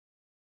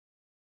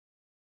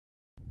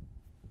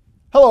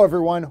Hello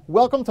everyone,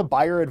 welcome to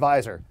Buyer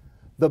Advisor,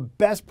 the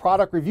best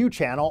product review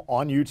channel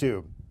on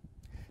YouTube.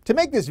 To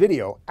make this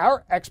video,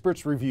 our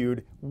experts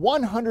reviewed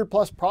 100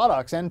 plus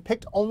products and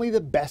picked only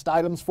the best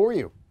items for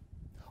you.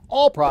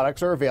 All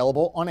products are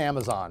available on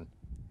Amazon.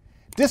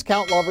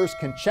 Discount lovers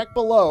can check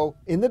below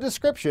in the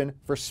description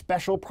for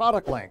special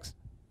product links.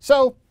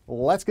 So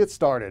let's get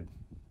started.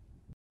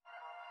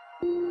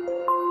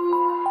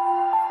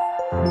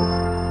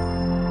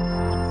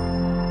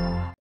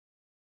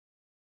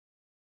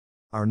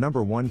 Our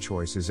number one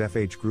choice is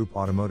FH Group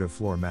Automotive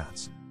Floor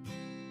Mats.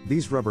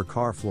 These rubber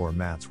car floor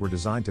mats were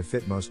designed to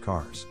fit most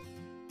cars.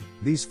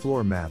 These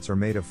floor mats are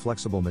made of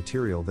flexible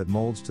material that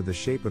molds to the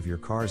shape of your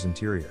car's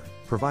interior,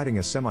 providing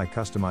a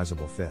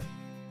semi-customizable fit.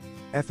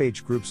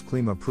 FH Group's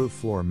Klima-proof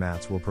floor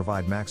mats will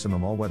provide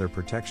maximum all-weather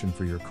protection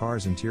for your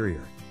car's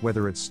interior,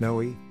 whether it's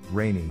snowy,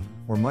 rainy,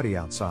 or muddy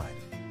outside.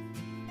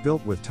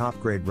 Built with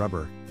top-grade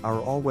rubber, our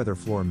all-weather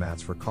floor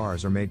mats for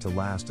cars are made to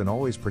last and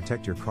always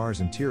protect your car's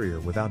interior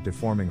without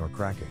deforming or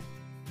cracking.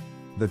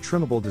 The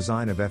trimmable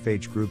design of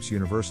FH Group's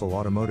universal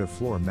automotive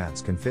floor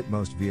mats can fit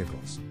most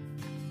vehicles.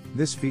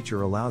 This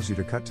feature allows you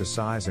to cut to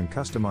size and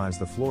customize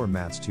the floor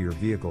mats to your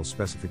vehicle's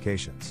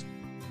specifications.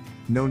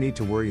 No need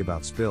to worry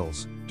about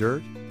spills,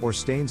 dirt, or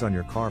stains on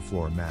your car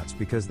floor mats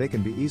because they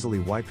can be easily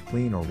wiped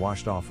clean or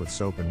washed off with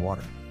soap and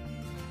water.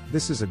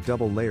 This is a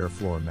double-layer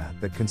floor mat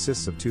that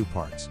consists of two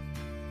parts.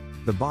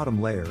 The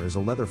bottom layer is a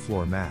leather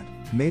floor mat,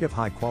 made of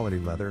high-quality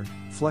leather,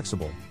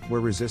 flexible,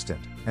 wear-resistant,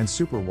 and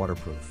super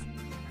waterproof.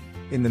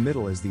 In the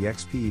middle is the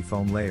XPE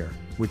foam layer,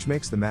 which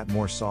makes the mat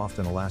more soft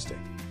and elastic.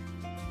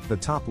 The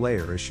top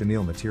layer is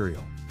chenille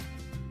material.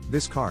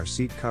 This car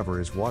seat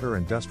cover is water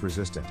and dust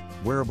resistant,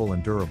 wearable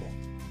and durable.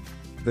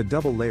 The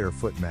double-layer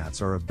foot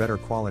mats are of better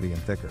quality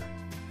and thicker.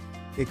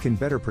 It can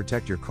better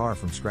protect your car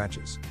from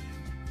scratches.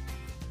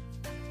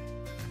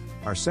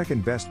 Our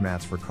second best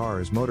mats for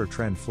car is Motor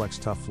Trend Flex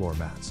Tough Floor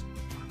Mats.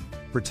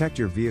 Protect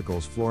your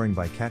vehicle's flooring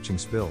by catching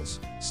spills,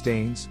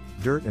 stains,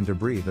 dirt and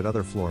debris that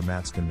other floor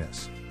mats can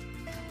miss.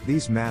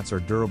 These mats are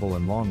durable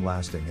and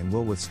long-lasting and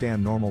will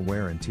withstand normal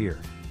wear and tear.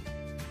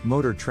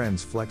 Motor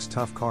Trend's Flex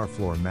Tough Car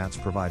Floor Mats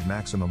provide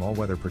maximum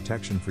all-weather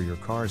protection for your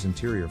car's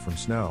interior from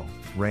snow,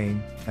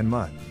 rain, and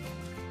mud.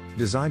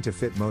 Designed to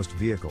fit most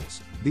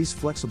vehicles, these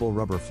flexible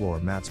rubber floor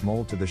mats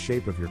mold to the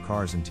shape of your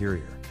car's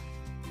interior.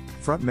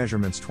 Front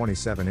measurements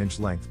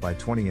 27-inch length by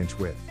 20-inch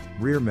width,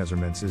 rear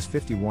measurements is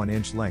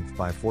 51-inch length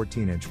by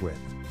 14-inch width.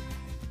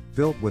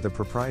 Built with a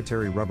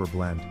proprietary rubber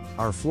blend,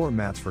 our floor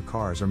mats for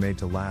cars are made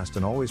to last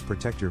and always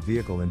protect your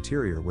vehicle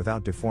interior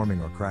without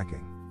deforming or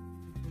cracking.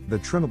 The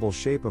trimmable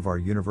shape of our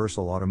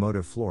universal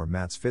automotive floor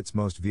mats fits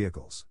most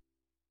vehicles.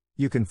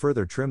 You can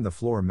further trim the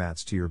floor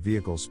mats to your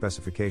vehicle's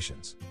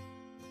specifications.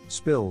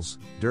 Spills,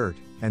 dirt,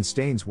 and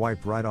stains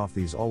wipe right off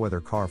these all-weather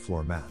car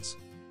floor mats.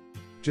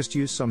 Just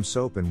use some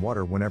soap and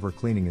water whenever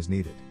cleaning is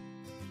needed.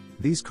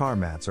 These car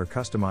mats are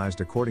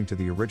customized according to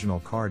the original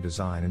car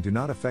design and do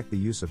not affect the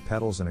use of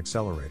pedals and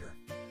accelerator.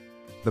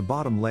 The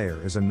bottom layer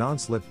is a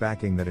non-slip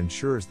backing that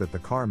ensures that the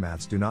car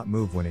mats do not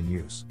move when in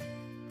use.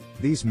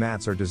 These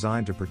mats are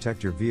designed to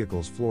protect your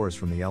vehicle's floors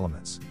from the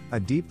elements. A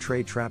deep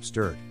tray traps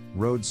dirt,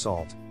 road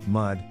salt,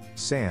 mud,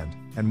 sand,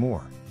 and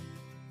more.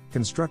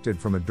 Constructed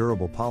from a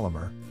durable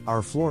polymer,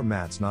 our floor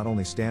mats not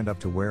only stand up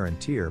to wear and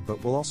tear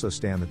but will also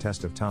stand the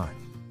test of time.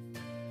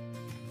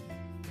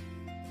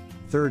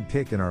 Third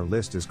pick in our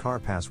list is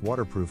CarPass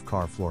Waterproof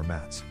Car Floor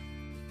Mats.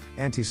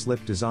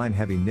 Anti-slip design,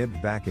 heavy nibbed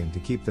backing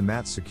to keep the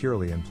mats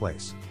securely in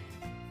place.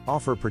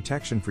 Offer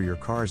protection for your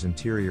car's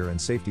interior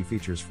and safety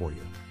features for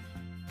you.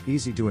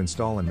 Easy to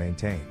install and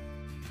maintain.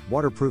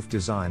 Waterproof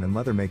design and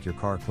leather make your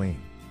car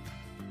clean.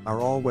 Our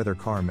all-weather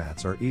car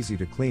mats are easy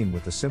to clean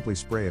with the Simply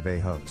Spray of A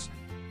hose.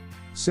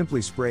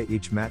 Simply spray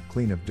each mat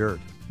clean of dirt,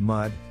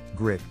 mud,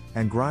 grit,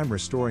 and grime,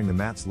 restoring the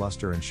mat's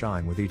luster and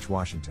shine with each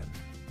Washington.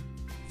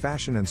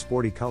 Fashion and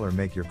sporty color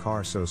make your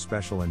car so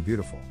special and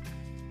beautiful.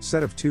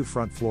 Set of 2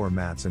 front floor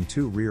mats and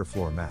 2 rear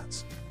floor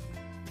mats.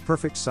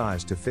 Perfect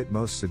size to fit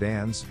most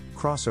sedans,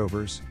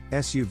 crossovers,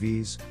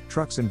 SUVs,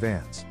 trucks and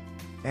vans.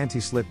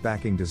 Anti-slip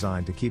backing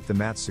designed to keep the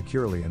mats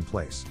securely in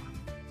place.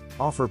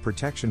 Offer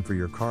protection for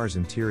your car's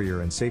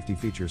interior and safety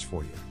features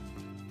for you.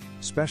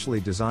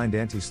 Specially designed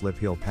anti-slip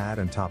heel pad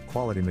and top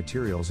quality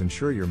materials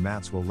ensure your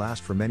mats will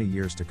last for many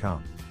years to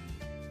come.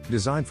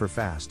 Designed for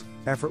fast,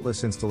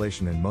 effortless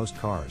installation in most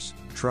cars,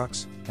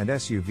 trucks, and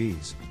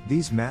SUVs,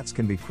 these mats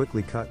can be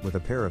quickly cut with a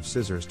pair of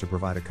scissors to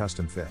provide a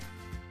custom fit.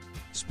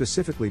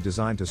 Specifically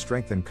designed to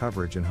strengthen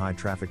coverage in high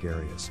traffic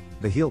areas,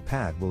 the heel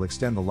pad will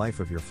extend the life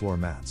of your floor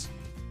mats.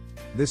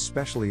 This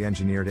specially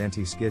engineered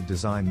anti-skid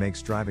design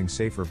makes driving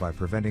safer by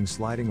preventing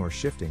sliding or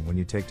shifting when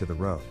you take to the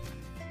road.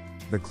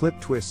 The clip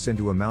twists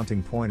into a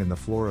mounting point in the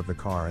floor of the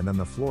car, and then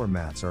the floor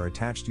mats are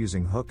attached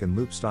using hook and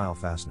loop style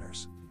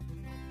fasteners.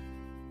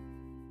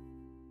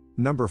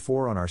 Number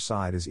 4 on our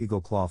side is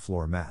Eagle Claw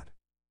Floor Mat.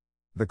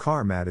 The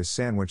car mat is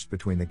sandwiched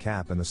between the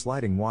cap and the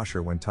sliding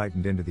washer when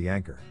tightened into the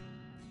anchor.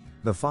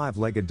 The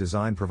 5-legged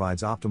design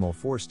provides optimal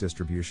force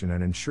distribution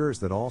and ensures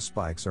that all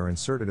spikes are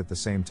inserted at the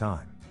same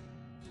time.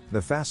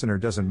 The fastener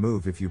doesn't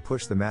move if you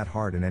push the mat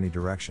hard in any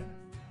direction.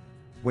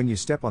 When you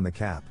step on the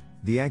cap,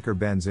 the anchor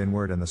bends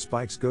inward and the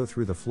spikes go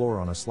through the floor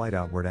on a slight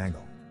outward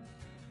angle.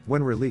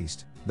 When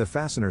released, the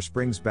fastener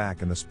springs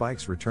back and the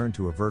spikes return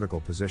to a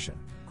vertical position,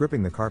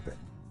 gripping the carpet.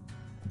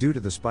 Due to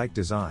the spike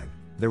design,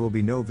 there will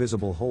be no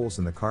visible holes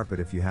in the carpet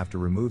if you have to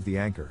remove the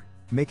anchor,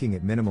 making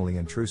it minimally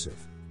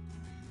intrusive.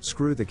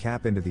 Screw the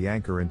cap into the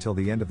anchor until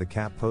the end of the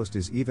cap post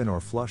is even or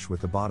flush with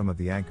the bottom of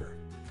the anchor.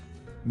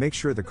 Make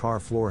sure the car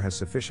floor has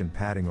sufficient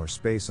padding or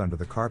space under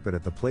the carpet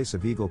at the place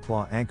of eagle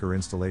claw anchor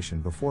installation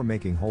before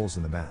making holes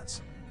in the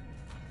mats.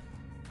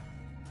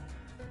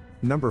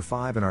 Number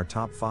 5 in our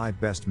top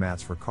 5 best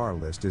mats for car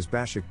list is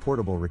Bashik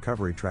Portable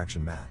Recovery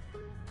Traction Mat.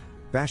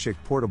 Bashik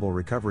Portable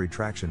Recovery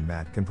Traction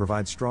Mat can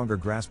provide stronger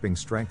grasping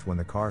strength when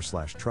the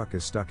car/truck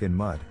is stuck in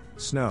mud,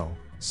 snow,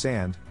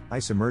 sand,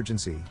 ice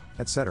emergency,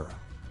 etc.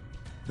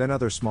 than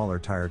other smaller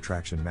tire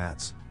traction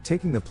mats,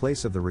 taking the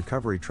place of the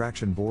recovery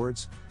traction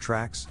boards,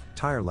 tracks,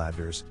 tire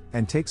ladders,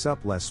 and takes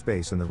up less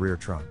space in the rear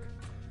trunk.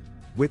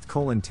 Width: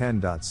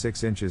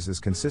 10.6 inches is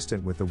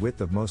consistent with the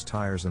width of most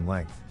tires, and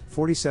length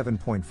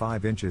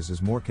 47.5 inches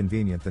is more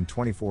convenient than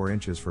 24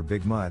 inches for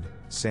big mud,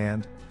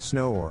 sand,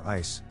 snow or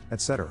ice,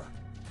 etc.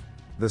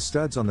 The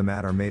studs on the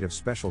mat are made of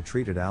special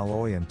treated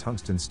alloy and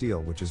tungsten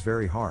steel, which is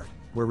very hard,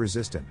 wear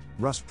resistant,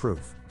 rust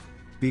proof.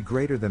 B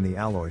greater than the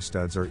alloy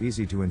studs are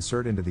easy to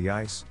insert into the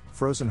ice,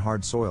 frozen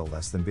hard soil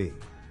less than B.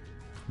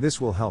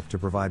 This will help to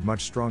provide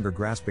much stronger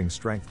grasping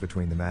strength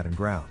between the mat and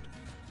ground.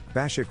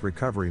 Bashik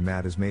Recovery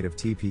Mat is made of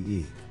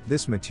TPE.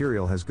 This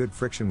material has good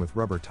friction with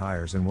rubber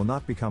tires and will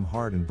not become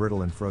hard and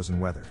brittle in frozen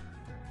weather.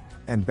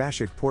 And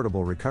Bashik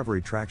Portable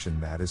Recovery Traction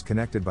Mat is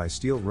connected by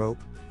steel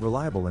rope,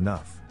 reliable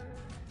enough.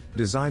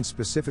 Designed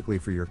specifically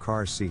for your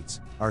car's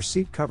seats, our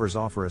seat covers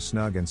offer a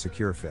snug and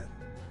secure fit.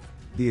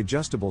 The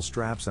adjustable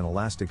straps and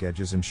elastic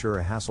edges ensure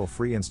a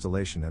hassle-free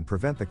installation and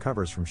prevent the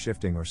covers from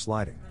shifting or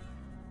sliding.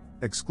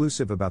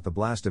 Exclusive about the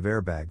blast of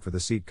airbag for the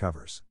seat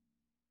covers.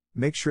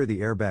 Make sure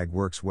the airbag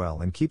works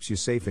well and keeps you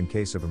safe in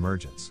case of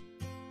emergence.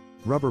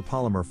 Rubber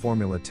polymer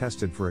formula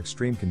tested for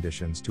extreme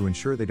conditions to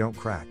ensure they don't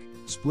crack,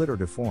 split or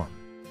deform.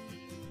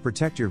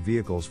 Protect your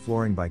vehicle's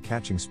flooring by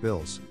catching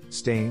spills,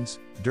 stains,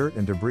 dirt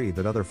and debris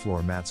that other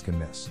floor mats can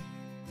miss.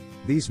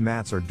 These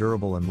mats are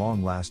durable and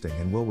long-lasting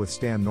and will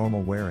withstand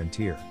normal wear and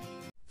tear.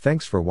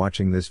 Thanks for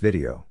watching this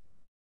video.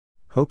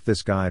 Hope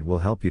this guide will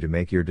help you to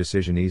make your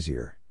decision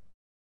easier.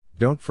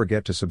 Don't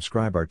forget to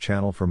subscribe our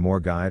channel for more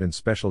guide and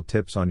special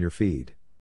tips on your feed.